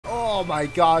Oh my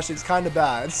gosh, it's kind of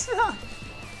bad.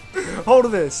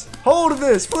 Hold this,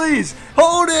 please,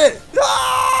 hold it.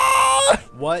 Ah!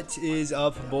 What is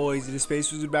up, boys? It is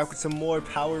Space Wizard back with some more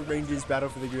Power Rangers Battle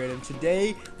for the Grid, and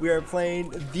today we are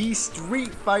playing the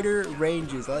Street Fighter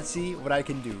Rangers. Let's see what I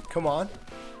can do. Come on.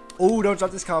 Oh, don't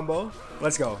drop this combo.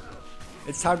 Let's go.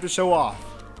 It's time to show off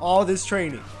all this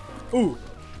training. Ooh.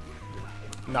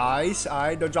 Nice.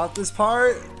 Alright, don't drop this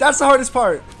part. That's the hardest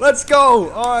part. Let's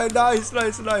go. Alright, nice.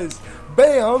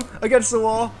 Bam! Against the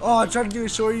wall. Oh, I tried to do a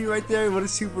shorty right there. Would have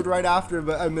supered right after,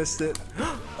 but I missed it.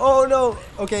 Oh, no.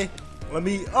 Okay. Let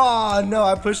me... Oh, no.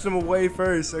 I pushed him away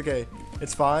first. Okay.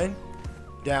 It's fine.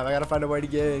 Damn, I gotta find a way to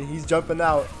get in. He's jumping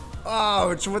out. Oh,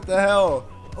 what the hell?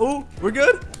 Oh, we're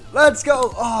good? Let's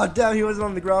go. Oh, damn. He wasn't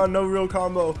on the ground. No real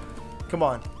combo. Come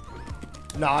on.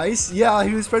 Nice. Yeah,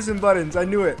 he was pressing buttons. I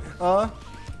knew it.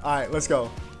 Alright, let's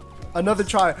go. Another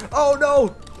try. Oh,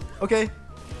 no. Okay.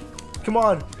 Come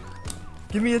on.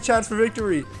 Give me a chance for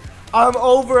victory. I'm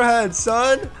overhead,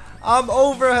 son. I'm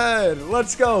overhead.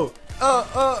 Let's go.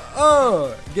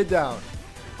 Get down.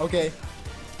 Okay.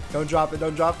 Don't drop it.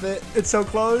 Don't drop it. It's so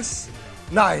close.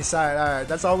 Nice. Alright.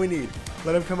 That's all we need.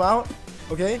 Let him come out.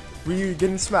 Okay. We're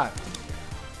getting smacked.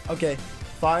 Okay.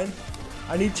 Fine.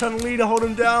 I need Chun-Li to hold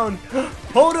him down.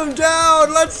 Hold him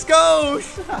down. Let's go.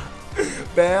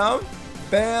 Bam.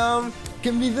 Bam.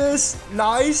 Give me this.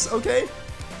 Nice. Okay.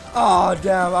 Oh,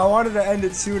 damn. I wanted to end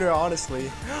it sooner, honestly.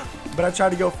 But I tried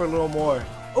to go for a little more.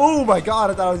 Oh, my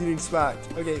God. I thought I was getting smacked.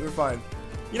 Okay, we're fine.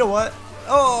 You know what?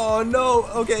 Oh, no.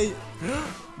 Okay.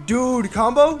 Dude,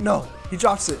 combo? No. He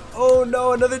drops it. Oh,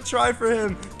 no. Another try for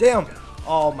him. Damn.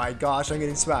 Oh, my gosh. I'm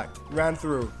getting smacked. Ran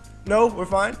through. No, we're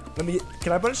fine. Let me...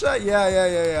 Can I punish that?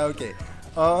 Yeah. Okay.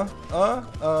 Alright.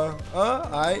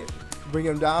 Bring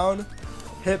him down.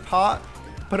 Hip hop.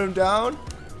 Put him down.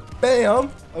 Bam.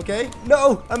 Okay.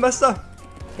 No, I messed up.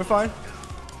 We're fine.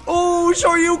 Oh,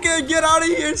 Shoryuken, get out of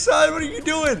here, son. What are you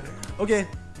doing? Okay.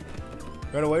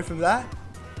 Run away from that.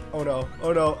 Oh, no.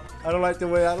 Oh, no. I don't like the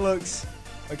way that looks.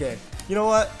 Okay. You know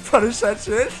what? Punish that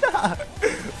shit.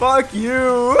 Fuck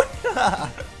you.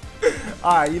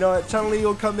 Alright, you know what? Chun-Li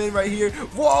will come in right here.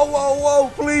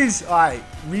 Whoa. Please. Alright.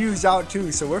 Ryu's out,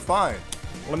 too, so we're fine.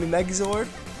 Let me Megazord.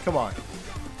 Come on.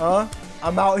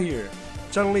 I'm out here.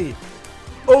 Chun-Li.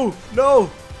 Oh, no.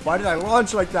 Why did I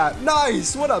launch like that?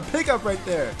 Nice. What a pickup right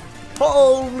there.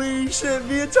 Holy shit.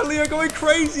 Me and Chun-Li are going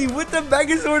crazy with the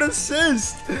Megazord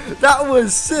assist. That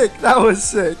was sick.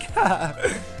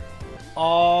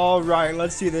 All right.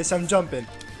 Let's do this. I'm jumping.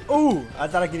 Oh, I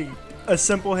thought I could get a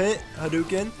simple hit.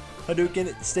 Hadouken.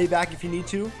 Stay back if you need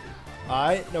to. All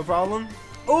right. No problem.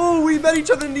 Oh, we met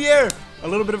each other in the air. A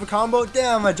little bit of a combo.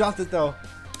 Damn, I dropped it, though.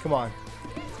 Come on.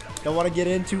 Don't want to get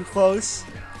in too close.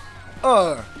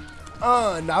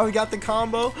 Now we got the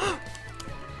combo.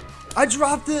 I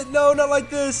dropped it. No, not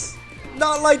like this.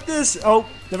 Not like this. Oh,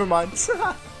 never mind.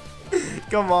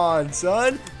 Come on,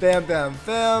 son.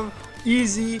 Bam.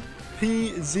 Easy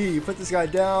peasy. Put this guy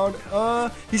down.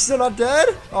 He's still not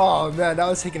dead? Oh, man, that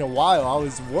was taking a while. I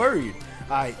was worried.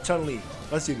 All right, Chun-Li.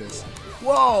 Let's do this.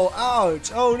 Whoa,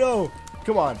 ouch. Oh, no.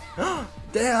 Come on.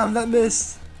 Damn, that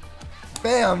missed.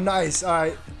 Bam, nice. All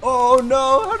right. Oh,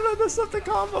 no. How did I mess up the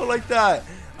combo like that?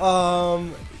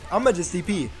 I'm gonna just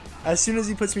DP. As soon as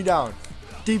he puts me down.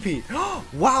 DP.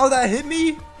 Wow, that hit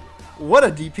me? What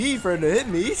a DP for him to hit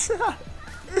me.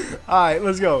 Alright,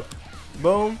 let's go.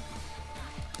 Boom.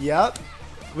 Yep.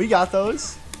 We got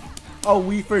those. Oh,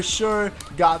 we for sure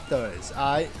got those.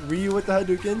 Alright. Ryu with the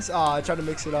Hadoukens. Ah, I tried to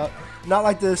mix it up. Not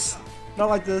like this.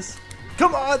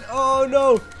 Come on. Oh,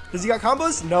 no. Does he got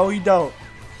combos? No, he don't.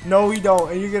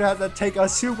 And you're gonna have to take a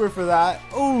super for that.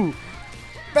 Ooh.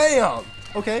 Bam.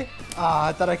 Okay.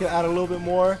 I thought I could add a little bit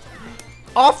more.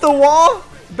 Off the wall?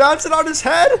 Bouncing on his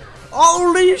head?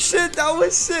 Holy shit, that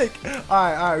was sick.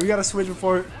 Alright. We gotta switch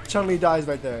before Chun-Li dies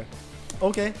right there.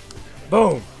 Okay.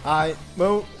 Boom. Alright.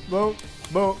 Boom.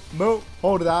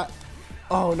 Hold that.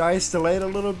 Oh, nice. Delay it a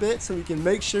little bit so we can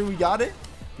make sure we got it.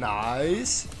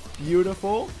 Nice.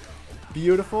 Beautiful.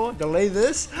 Delay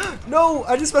this. No,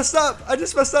 I just messed up.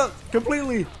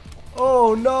 Completely.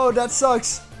 Oh, no, that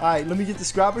sucks. All right, let me get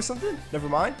this grab or something. Never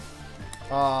mind.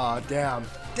 Ah, damn,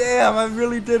 I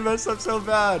really did mess up so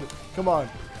bad. Come on.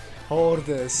 Hold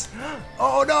this.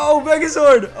 Oh, no,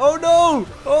 Megazord. Oh, no.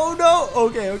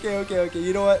 Okay.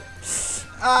 You know what?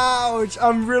 Ouch.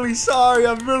 I'm really sorry,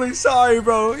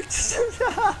 bro.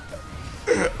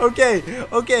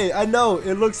 Okay, I know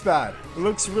it looks bad. It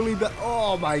looks really bad.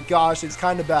 Oh my gosh, it's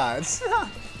kind of bad.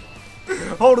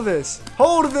 Hold this,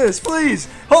 please.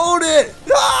 Hold it.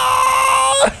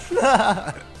 Ah!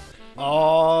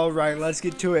 All right, let's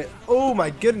get to it. Oh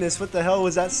my goodness, what the hell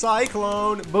was that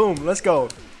cyclone? Boom, let's go.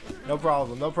 No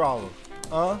problem, no problem.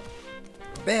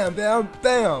 Bam, bam,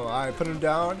 bam. All right, put him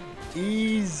down.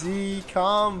 Easy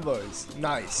combos.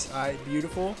 Nice. All right,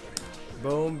 beautiful.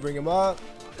 Boom, bring him up.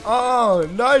 Oh,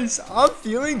 nice. I'm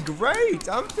feeling great.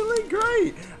 I'm feeling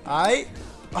great. All right.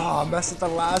 Oh, I messed up the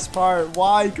last part.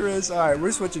 Why, Chris? All right,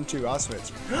 we're switching too. I'll switch.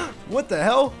 What the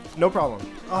hell? No problem.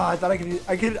 Oh, I thought I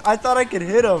could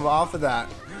hit him off of that.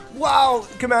 Wow,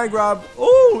 command grab.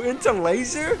 Oh, into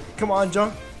laser. Come on,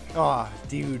 jump. Oh,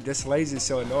 dude, this laser is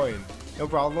so annoying. No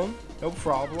problem. No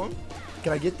problem.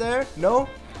 Can I get there? No.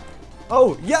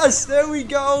 Oh, yes, there we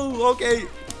go. Okay,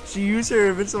 she used her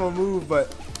invincible move,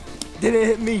 but didn't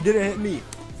hit me. Didn't hit me.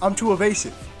 I'm too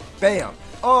evasive. Bam.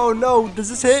 Oh no, does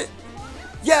this hit?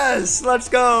 Yes, let's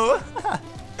go.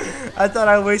 I thought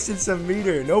I wasted some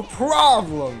meter. No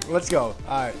problem. Let's go.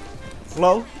 All right.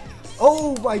 Flow.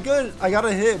 Oh my god. I got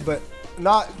a hit, but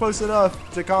not close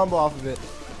enough to combo off of it.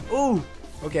 Ooh.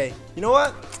 Okay. You know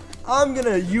what? I'm going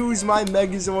to use my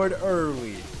Megazord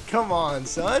early. Come on,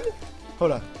 son.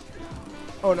 Hold up.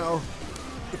 Oh no.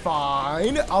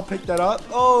 Fine. I'll pick that up.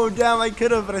 Oh, damn. I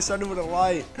could have, but I started with a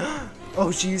light.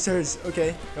 Oh, she used hers.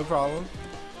 Okay. No problem.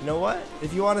 You know what?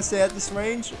 If you want to stay at this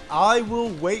range, I will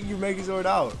wait your Megazord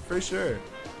out for sure.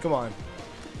 Come on.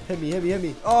 Hit me, hit me, hit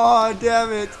me. Oh,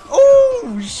 damn it.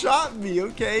 Oh, shot me.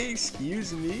 Okay,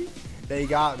 excuse me. They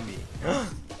got me.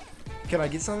 Can I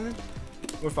get something?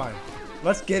 We're fine.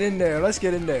 Let's get in there. Let's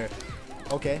get in there.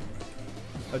 Okay.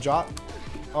 A drop?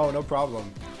 Oh, no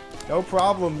problem. No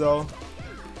problem, though.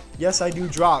 Yes, I do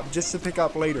drop just to pick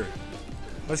up later.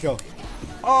 Let's go.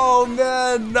 Oh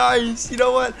man, nice. You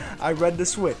know what? I read the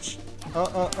switch.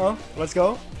 Let's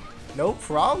go. No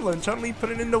problem. Chun-Li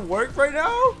putting in the work right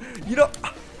now. You know,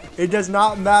 it does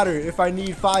not matter if I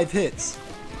need 5 hits.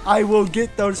 I will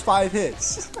get those 5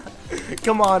 hits.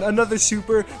 Come on, another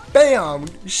super. Bam.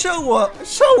 Show up.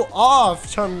 Show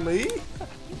off, Chun-Li.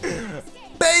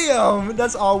 Bam.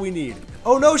 That's all we need.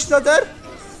 Oh no, she's not dead.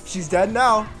 She's dead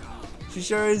now. She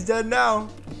sure is dead now.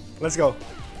 Let's go.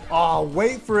 Oh,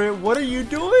 wait for it. What are you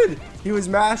doing? He was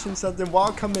mashing something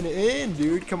while coming in,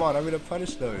 dude. Come on, I'm going to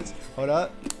punish those. Hold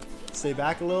up. Stay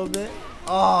back a little bit.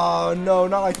 Oh, no,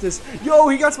 not like this. Yo,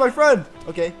 he got my friend.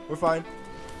 Okay, we're fine.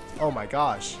 Oh, my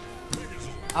gosh.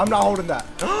 I'm not holding that.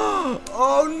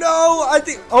 Oh, no. I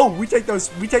think... Oh, we take those.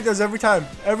 We take those every time.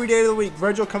 Every day of the week.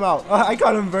 Virgil, come out. I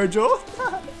got him, Virgil.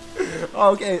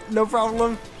 Okay, no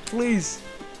problem. Please,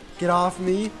 get off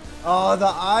me. Oh, the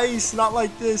ice. Not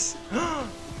like this.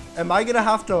 Am I gonna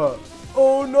have to?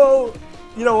 Oh no!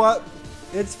 You know what?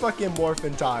 It's fucking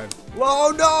morphin time.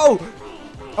 Oh no!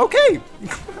 Okay.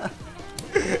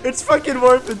 It's fucking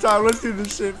morphin time. Let's do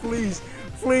this shit, please.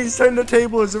 Please turn the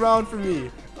tables around for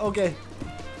me. Okay.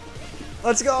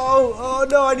 Let's go. Oh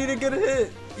no! I need a good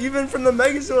hit, even from the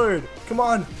Megazord. Come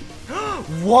on.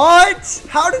 What?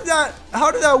 How did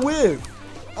that whiff?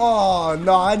 Oh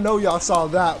no! I know y'all saw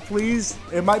that. Please,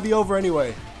 it might be over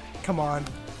anyway. Come on.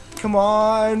 Come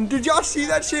on. Did y'all see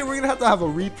that shit? We're going to have a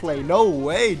replay. No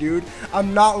way, dude.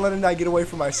 I'm not letting that get away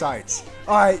from my sights.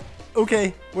 All right.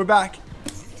 Okay. We're back.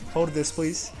 Hold this,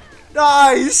 please.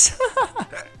 Nice.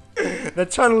 The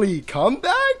Chun-Li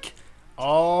comeback?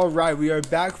 All right. We are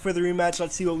back for the rematch.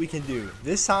 Let's see what we can do.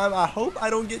 This time, I hope I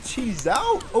don't get cheesed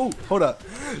out. Oh, hold up.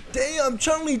 Damn,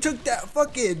 Chun-Li took that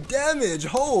fucking damage.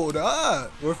 Hold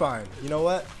up. We're fine. You know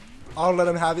what? I'll let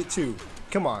him have it too.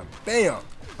 Come on. Bam.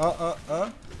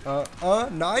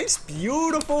 Nice,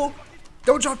 beautiful.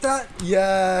 Don't drop that.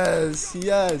 Yes,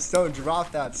 yes, don't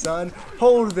drop that, son.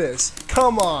 Hold this.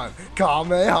 Come on.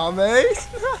 Kamehame.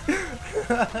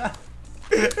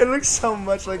 It looks so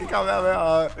much like a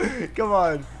Kamehameha. Come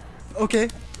on. Okay.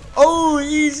 Oh,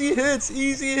 easy hits,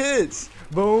 easy hits.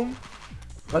 Boom.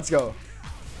 Let's go.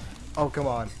 Oh, come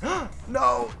on.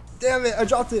 No, damn it, I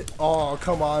dropped it. Oh,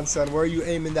 come on, son. Where are you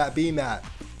aiming that beam at?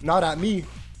 Not at me.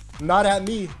 Not at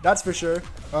me, that's for sure.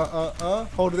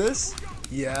 Hold this.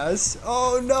 Yes.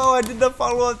 Oh no, I did not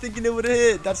follow up thinking it would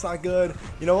hit. That's not good.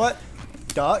 You know what?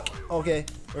 Duck. Okay,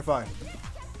 we're fine.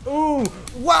 Ooh,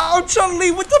 wow, Chun-Li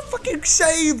with the fucking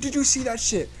save. Did you see that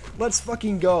shit? Let's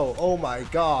fucking go. Oh my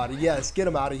god. Yes, get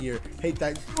him out of here. Hate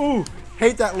that. Ooh,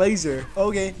 hate that laser.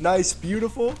 Okay, nice,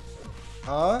 beautiful.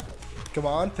 Come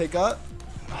on, pick up.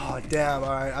 Oh damn.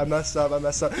 All right, I messed up.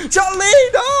 Chun-Li,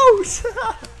 no.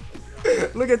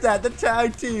 Look at that, the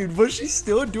tag team. Was she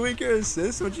still doing her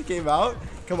assist when she came out?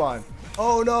 Come on.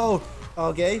 Oh no.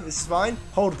 Okay, this is fine.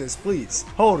 Hold this, please.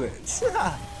 Hold it.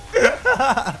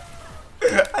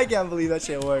 I can't believe that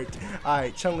shit worked.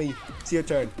 Alright, Chun-Li, it's your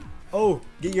turn. Oh,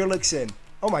 get your licks in.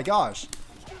 Oh my gosh.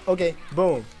 Okay,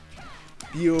 boom.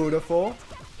 Beautiful.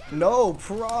 No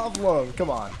problem. Come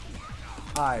on.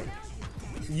 Alright.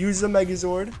 Use the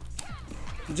Megazord.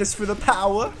 Just for the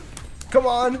power. Come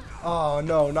on. Oh,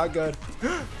 no. Not good.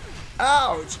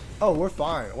 Ouch. Oh, we're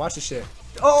fine. Watch the shit.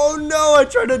 Oh, no. I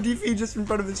tried to defeat just in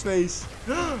front of his face.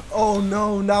 Oh,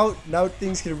 no. Now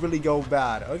things can really go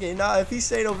bad. Okay, now if he's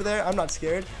staying over there, I'm not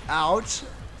scared. Ouch.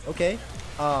 Okay.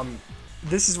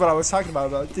 This is what I was talking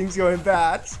about things going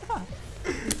bad.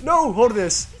 No, hold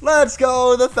this. Let's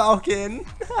go, the Falcon.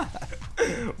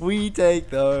 We take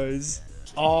those.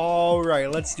 All right,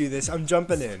 let's do this. I'm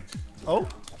jumping in. Oh,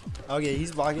 okay,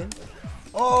 he's blocking.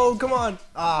 Oh, come on.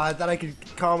 I thought I could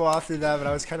combo after that, but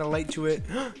I was kind of late to it.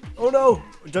 Oh, no.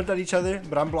 We jumped at each other,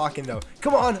 but I'm blocking, though.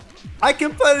 Come on. I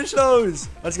can punish those.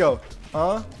 Let's go.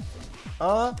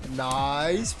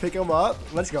 Nice. Pick him up.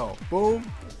 Let's go.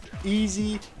 Boom.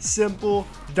 Easy, simple,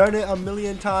 done it a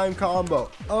million time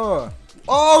combo.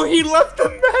 Oh, he left the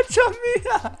match on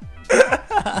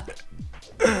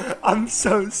me. I'm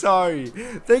so sorry.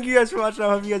 Thank you guys for watching. I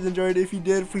hope you guys enjoyed it. If you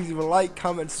did, please leave a like,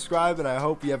 comment, subscribe, and I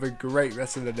hope you have a great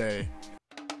rest of the day.